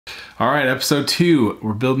All right, episode 2.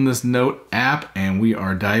 We're building this Note app, and we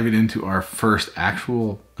are diving into our first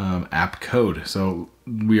actual app code. So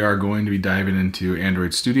we are going to be diving into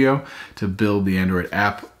Android Studio to build the Android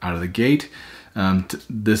app out of the gate.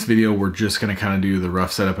 This video, we're just going to kind of do the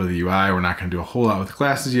rough setup of the UI. We're not going to do a whole lot with the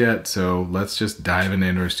classes yet, so let's just dive into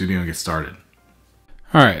Android Studio and get started.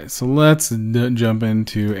 All right, so let's jump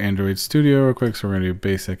into Android Studio real quick. So we're going to do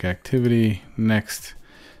basic activity next.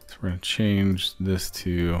 So we're going to change this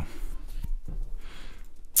to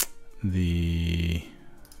the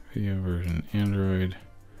video version Android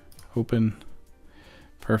open.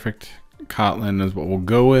 Perfect. Kotlin is what we'll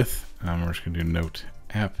go with. We're just going to do Note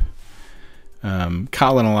app.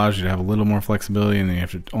 Kotlin allows you to have a little more flexibility, and then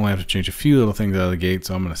you only have to change a few little things out of the gate,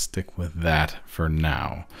 so I'm going to stick with that for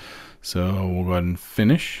now. So we'll go ahead and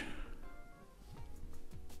finish.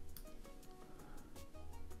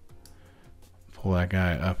 Pull that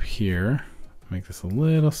guy up here. Make this a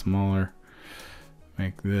little smaller.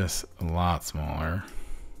 Make this a lot smaller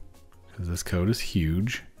because this code is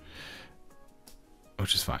huge,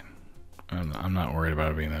 which is fine. I'm not worried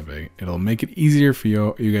about it being that big. It'll make it easier for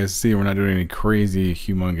you guys to see. We're not doing any crazy,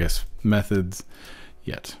 humongous methods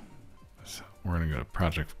yet. So we're going to go to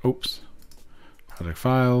project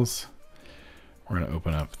files. We're going to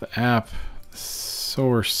open up the app,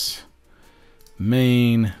 source,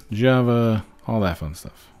 main, Java, all that fun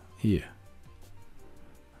stuff. Yeah.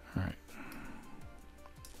 All right.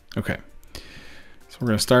 Okay. So we're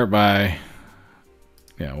going to start by,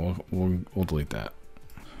 we'll delete that.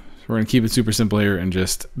 So we're going to keep it super simple here and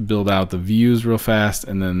just build out the views real fast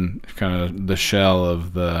and then kind of the shell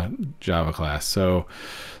of the Java class. So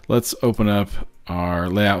let's open up our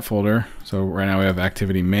layout folder. So right now we have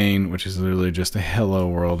activity main, which is literally just a hello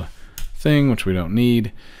world thing, which we don't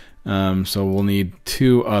need. So we'll need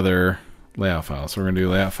two other layout files. So we're going to do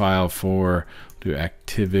layout file for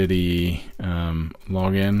activity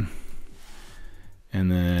login,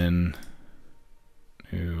 and then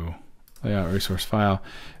do layout resource file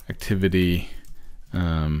activity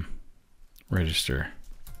register.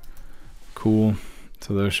 Cool.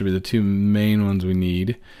 So those should be the two main ones we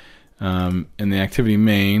need. In the activity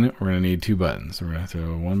main, we're going to need two buttons. So we're going to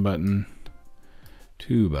throw one button,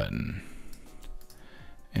 two button,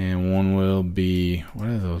 and one will be, what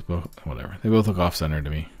are those both? Whatever. They both look off-center to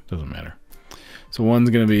me. Doesn't matter. So one's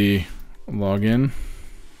going to be login,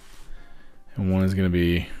 and one is going to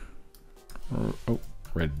be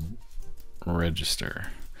register.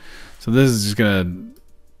 So this is just going to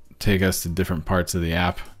take us to different parts of the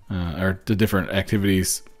app, or to different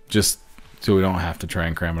activities, just so we don't have to try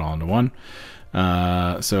and cram it all into one.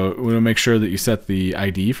 So we want to make sure that you set the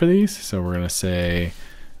ID for these. So we're going to say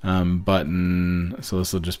button. So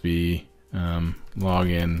this will just be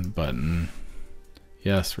login button.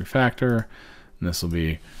 Yes, refactor. And this will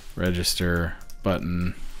be register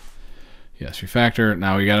button. Yes, refactor.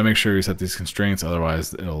 Now we got to make sure we set these constraints,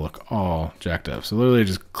 otherwise it'll look all jacked up. So literally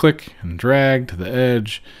just click and drag to the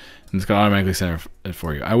edge, and it's going to automatically center it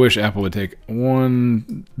for you. I wish Apple would take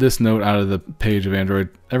this note out of the page of Android.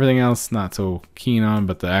 Everything else, not so keen on,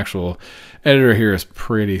 but the actual editor here is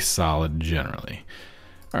pretty solid generally.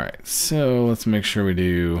 All right, so let's make sure we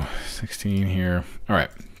do 16 here. All right.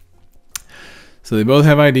 So they both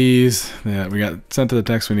have IDs that we got sent to the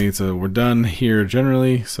text we need, so we're done here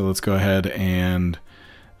generally. So let's go ahead and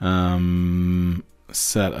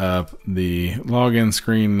set up the login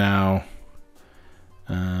screen now.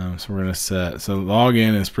 So we're gonna so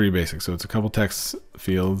login is pretty basic. So it's a couple text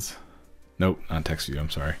fields. Nope, not text view, I'm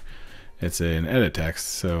sorry. It's an edit text,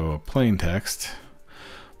 so plain text.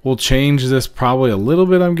 We'll change this probably a little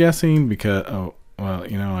bit, I'm guessing, because, oh, well,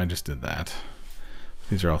 I just did that.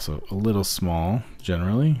 These are also a little small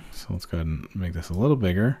generally, so let's go ahead and make this a little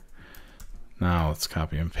bigger. Now let's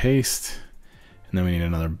copy and paste, and then we need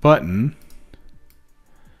another button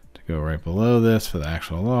to go right below this for the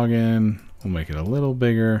actual login. We'll make it a little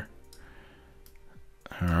bigger.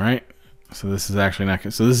 All right, so this is actually not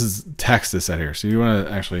good. So this is text is set here, so you want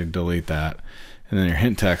to actually delete that, and then your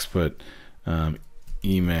hint text put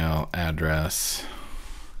email address,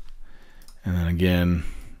 and then again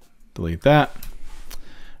delete that.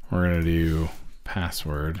 We're going to do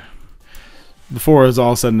password. Before it's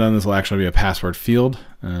all said and done, this will actually be a password field.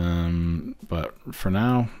 But for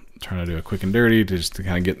now, I'm trying to do a quick and dirty to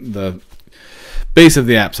kind of get the base of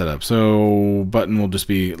the app set up. So button will just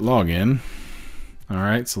be login. All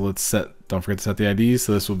right, so let's don't forget to set the IDs.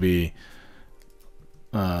 So this will be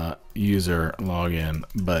user login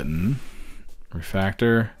button,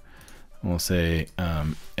 refactor. We'll say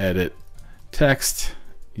edit text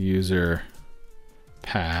user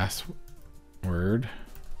password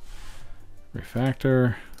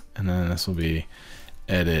refactor and then this will be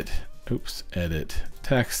edit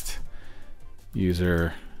text,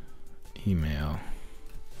 user, email,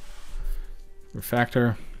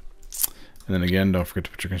 refactor. And then again, don't forget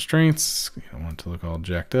to put your constraints. You don't want it to look all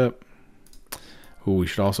jacked up. Ooh, we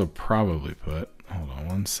should also probably put, hold on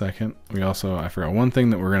one second. I forgot one thing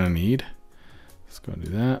that we're gonna need. Let's go and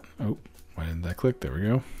do that. Oh, why didn't that click? There we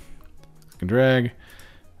go. Click and drag.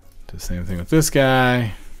 Do the same thing with this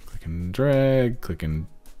guy. Click and drag, click and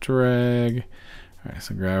drag. All right,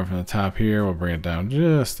 so grab it from the top here. We'll bring it down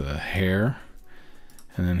just a hair.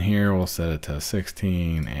 And then here we'll set it to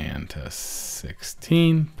 16 and to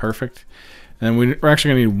 16. Perfect. And then we're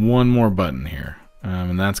actually gonna need one more button here.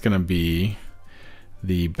 And that's gonna be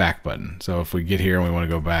the back button. So if we get here and we wanna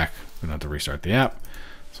go back, we don't have to restart the app.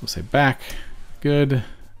 So we'll say back, good.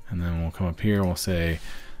 And then we'll come up here and we'll say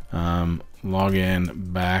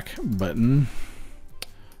login back button,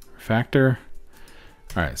 refactor.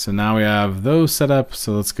 All right, so now we have those set up.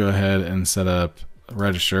 So let's go ahead and set up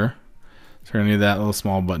register. So we're gonna need that little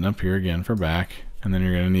small button up here again for back. And then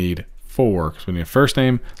you're gonna need 4, because we need a first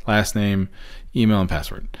name, last name, email, and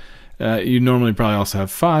password. You normally probably also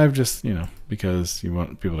have 5, just, you know, because you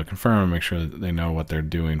want people to confirm and make sure that they know what they're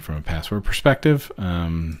doing from a password perspective.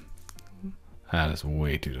 That is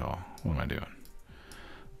way too tall. What am I doing?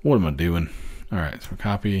 What am I doing? All right, so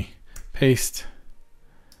copy, paste,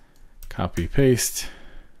 copy, paste,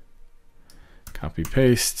 copy,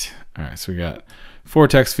 paste. All right, so we got 4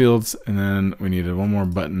 text fields, and then we needed one more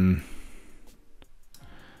button.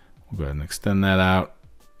 We'll go ahead and extend that out,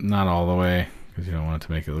 not all the way, because you don't want it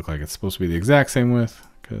to make it look like it's supposed to be the exact same width,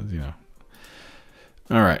 because, you know.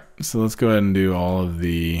 All right, so let's go ahead and do all of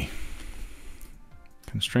the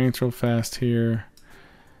constraints real fast here.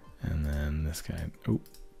 And then this guy, oh,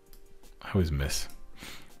 I always miss.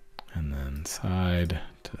 And then side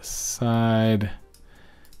to side.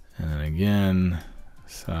 And then again,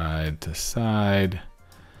 side to side.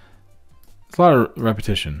 It's a lot of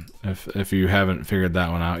repetition. If you haven't figured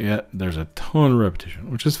that one out yet, there's a ton of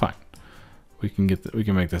repetition, which is fine. We can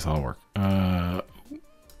make this all work. All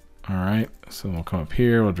right, so we'll come up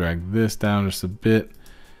here, we'll drag this down just a bit,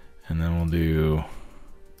 and then we'll do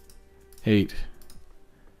 8,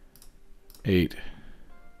 8,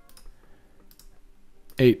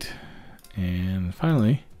 8, and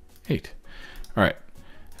finally 8. All right,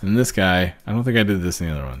 and this guy, I don't think I did this in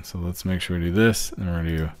the other one, so let's make sure we do this, and we're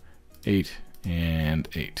gonna do 8 and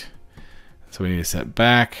 8. So we need to set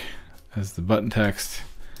back as the button text,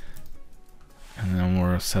 and then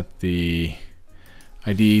we'll set the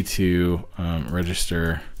ID to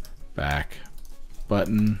register back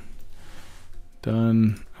button.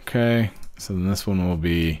 Done. Okay, so then this one will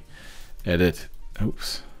be edit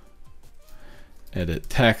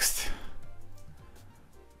text,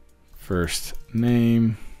 first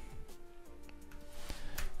name,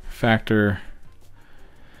 factor,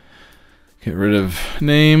 get rid of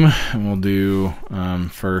name, and we'll do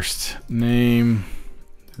first name.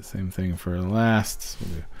 Do the same thing for last. So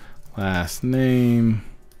we'll do last name,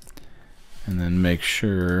 and then make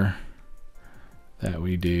sure that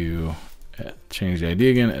we do change the ID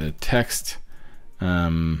again, edit text,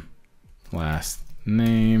 last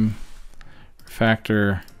name,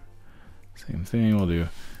 refactor, same thing. We'll do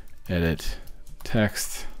edit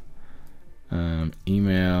text,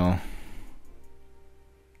 email,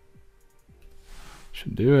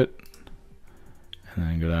 should do it, and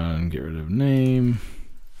then go down and get rid of name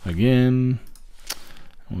again.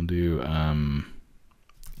 We'll do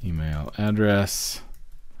email address,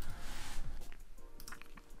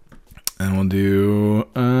 and we'll do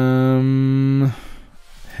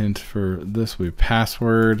hint for this will be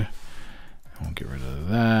password. We'll get rid of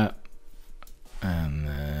that, and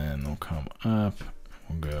then we'll come up.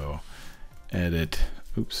 We'll go edit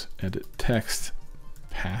text,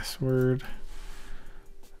 password,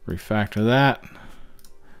 refactor that.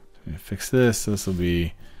 So fix this. So this will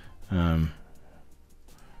be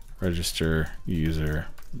register user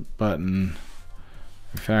button.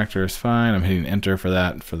 Refactor is fine. I'm hitting enter for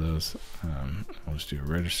that. For those, I'll just do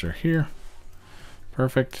register here.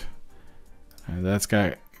 Perfect. That's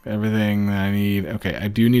got everything that I need. Okay, I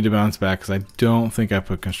do need to bounce back because I don't think I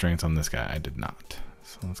put constraints on this guy. I did not.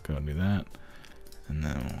 So let's go and do that. And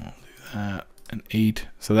then we'll do that. An 8.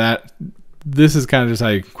 So this is kind of just how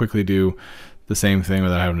you quickly do the same thing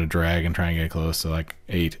without having to drag and try and get close. So like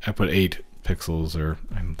 8. I put 8 pixels, or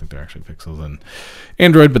I don't think they're actually pixels in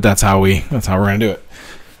Android, but that's how we're gonna do it.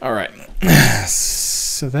 All right.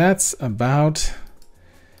 So that's about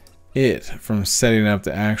it from setting up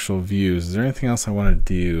the actual views. Is there anything else I want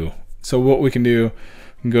to do? So what we can do,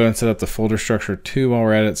 we can go and set up the folder structure too while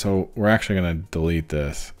we're at it. So we're actually going to delete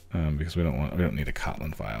this. because we don't need a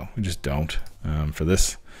Kotlin file. We just don't for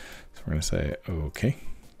this. So we're gonna say okay.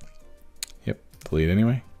 Yep, delete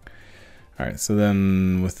anyway. All right, so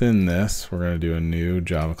then within this, we're gonna do a new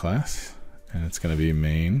Java class, and it's gonna be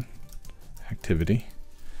main activity.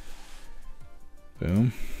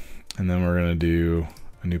 Boom. And then we're gonna do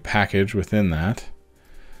a new package within that.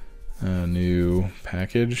 A new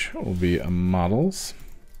package will be a models.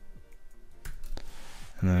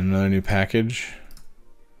 And then another new package.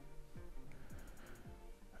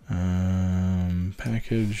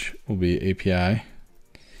 Package will be API.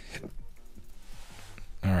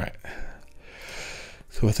 All right.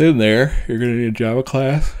 So within there, you're going to need a Java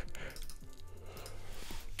class.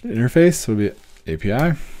 Interface will be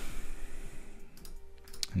API.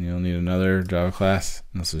 And you'll need another Java class.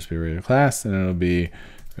 And this will just be a regular class. And it'll be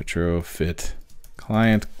retrofit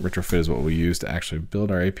client. Retrofit is what we use to actually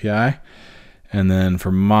build our API. And then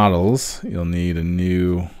for models, you'll need a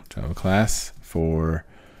new Java class for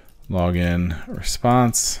login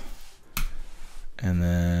response, and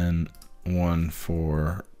then one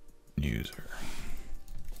for user.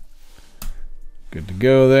 Good to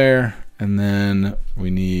go there. And then we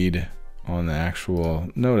need, on the actual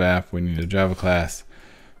Node app, we need a Java class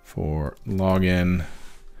for login.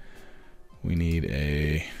 We need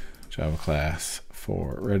a Java class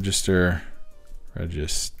for register, and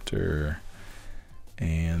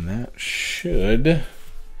that should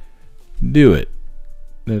do it.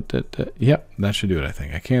 Yep, that should do it, I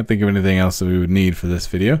think. I can't think of anything else that we would need for this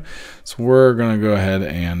video. So we're going to go ahead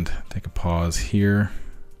and take a pause here,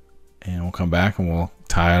 and we'll come back and we'll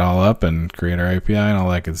tie it all up and create our API and all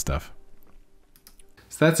that good stuff.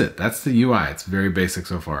 So that's it. That's the UI. It's very basic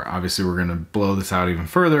so far. Obviously, we're going to blow this out even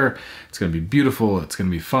further. It's going to be beautiful. It's going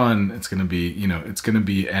to be fun. It's going to be, it's going to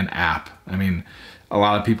be an app. I mean, a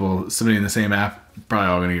lot of people submitting the same app, probably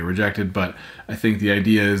all going to get rejected, but I think the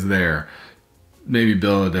idea is there. Maybe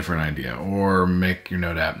build a different idea or make your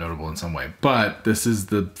Node app notable in some way. But this is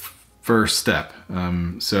the first step.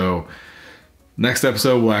 So next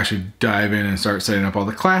episode, we'll actually dive in and start setting up all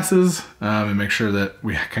the classes and make sure that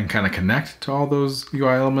we can kind of connect to all those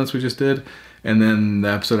UI elements we just did. And then the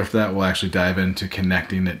episode after that, we'll actually dive into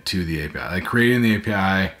connecting it to the API, like creating the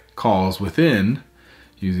API calls within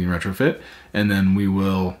using retrofit. And then we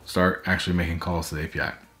will start actually making calls to the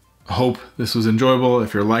API. I hope this was enjoyable.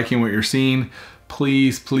 If you're liking what you're seeing,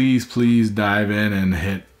 please dive in and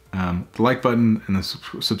hit the like button and the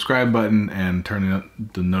subscribe button and turn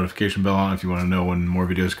the notification bell on if you want to know when more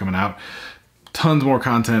videos are coming out. Tons more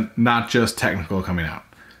content, not just technical, coming out.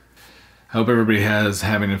 I hope everybody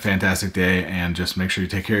having a fantastic day, and just make sure you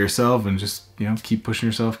take care of yourself and just keep pushing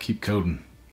yourself, keep coding.